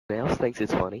else thinks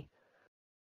it's funny.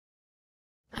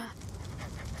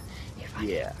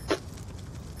 Yeah.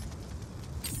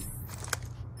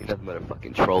 He doesn't matter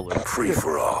fucking trolling. Free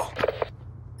for all.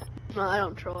 No, I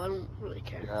don't troll. I don't really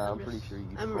care. Nah, I'm pretty sure you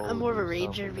troll. I'm more of a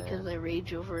yourself rager in because that. I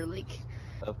rage over like.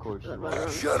 Of course you run are.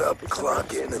 around Shut up, stupid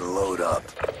clock stuff. in, and load up.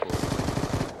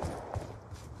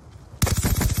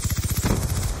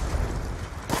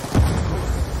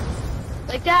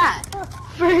 Like that.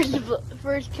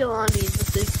 First kill on me is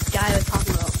with this guy I was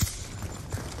talking about.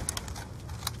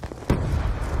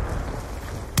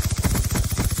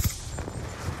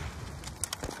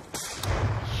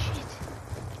 Shit.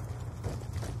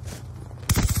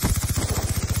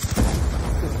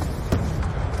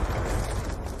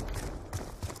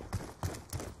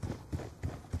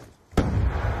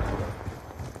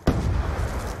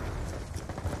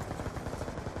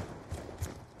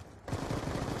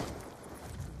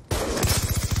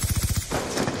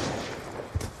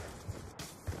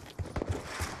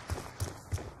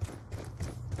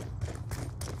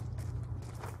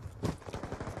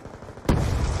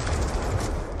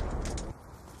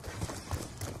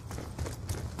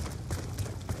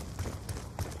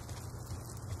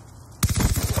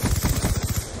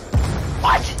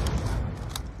 What?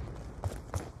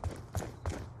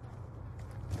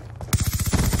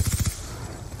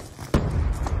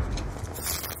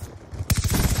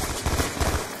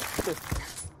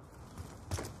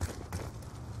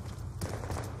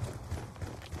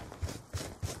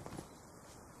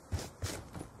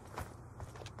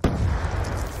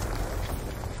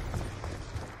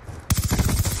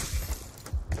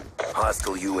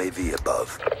 Hostile UAV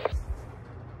above.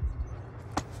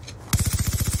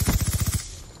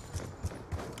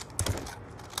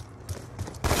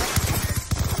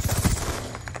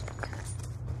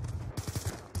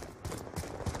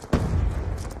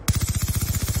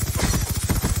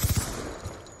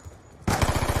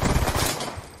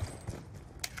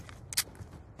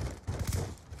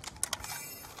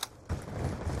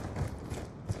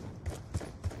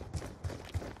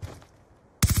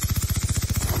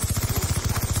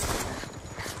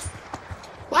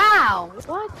 Wow.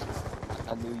 What?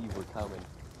 I knew you were coming.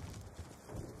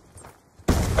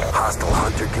 Hostile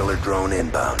hunter-killer drone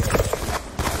inbound.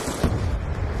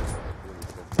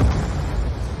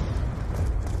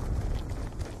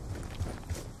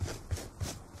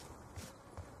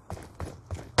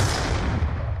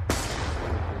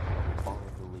 Follow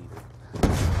the leader.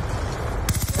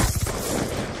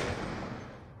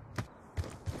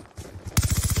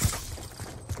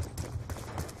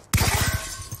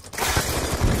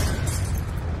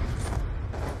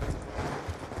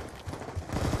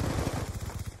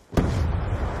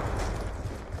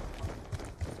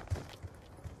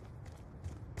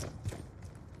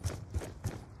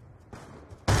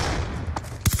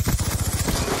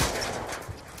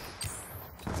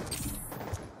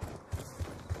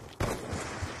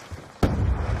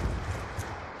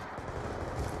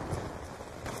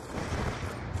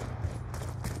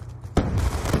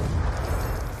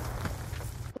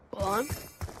 Go on.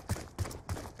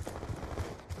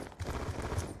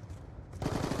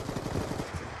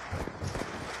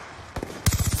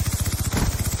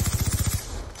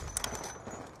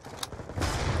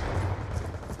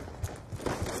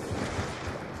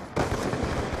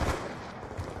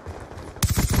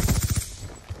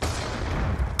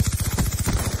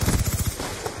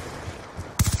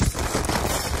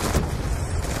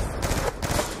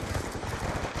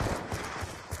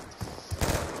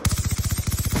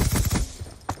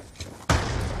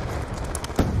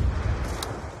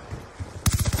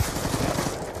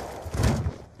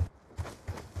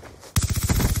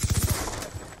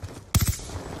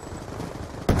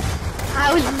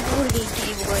 I was recording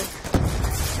Game Boy.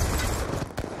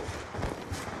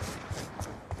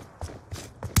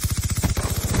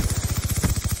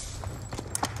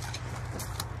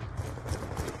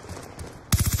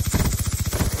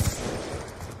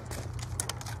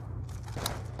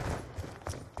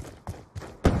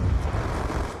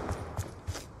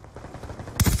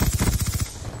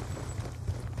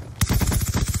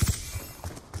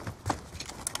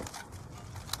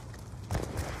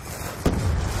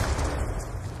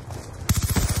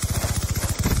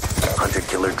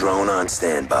 Hunter-killer drone on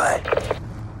standby.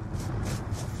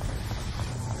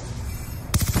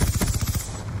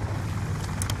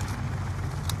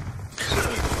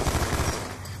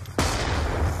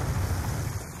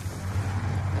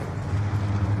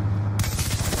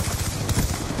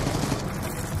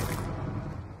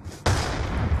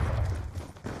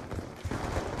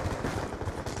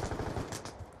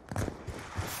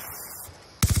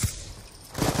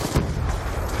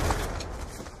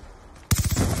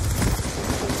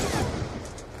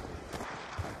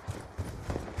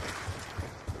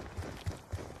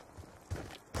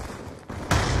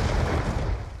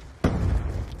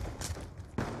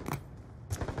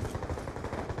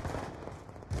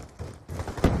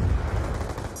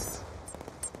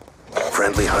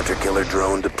 Friendly hunter-killer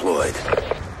drone deployed.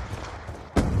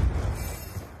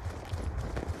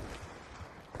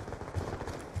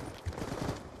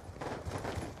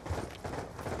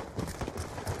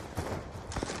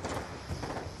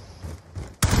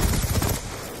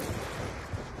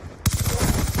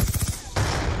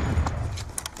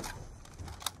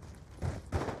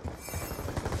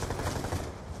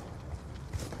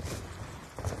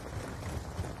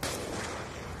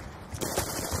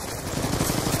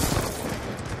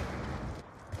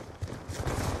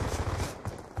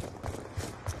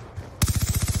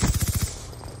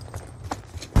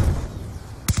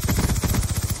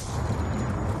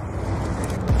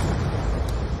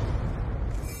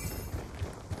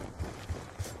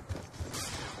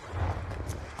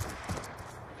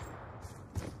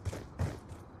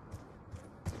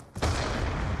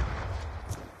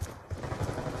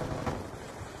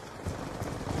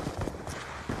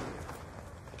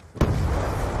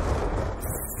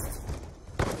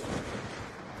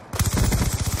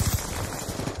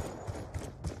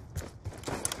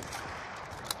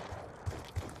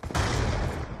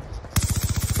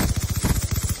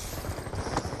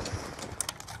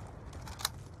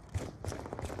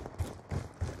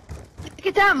 Look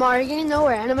at that, Mario. You're getting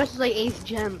nowhere. And how much is like Ace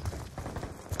Gem?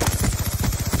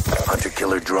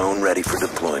 Hunter-killer drone ready for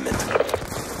deployment.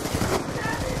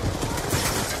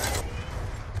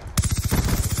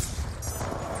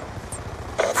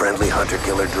 Friendly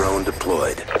hunter-killer drone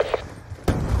deployed.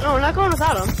 No, we're not going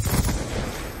without him.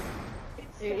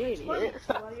 You're an idiot. Want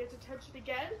to get detention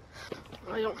again?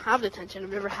 I don't have detention.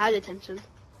 I've never had detention.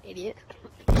 Idiot.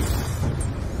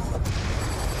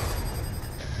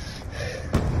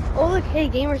 Oh look, hey,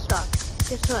 gamer stock.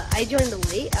 Guess what? I joined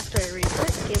late after I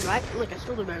reset. Came back. Look, I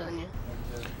still do better than you.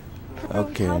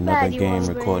 Okay, How another bad you game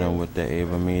are, recording man. with the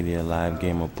AverMedia live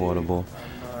gamer portable.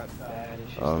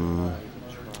 I'm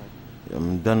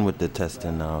done with the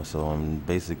testing now, so I'm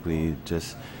basically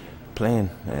just playing,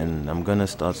 and I'm gonna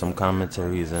start some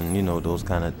commentaries and you know those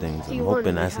kind of things. I'm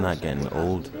hoping that's not getting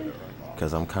old,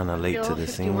 because I'm kind of late to the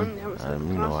scene.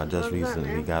 You know, I just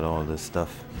recently got all this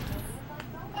stuff.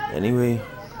 Anyway,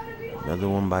 another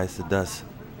one bites the dust.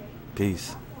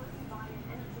 Peace.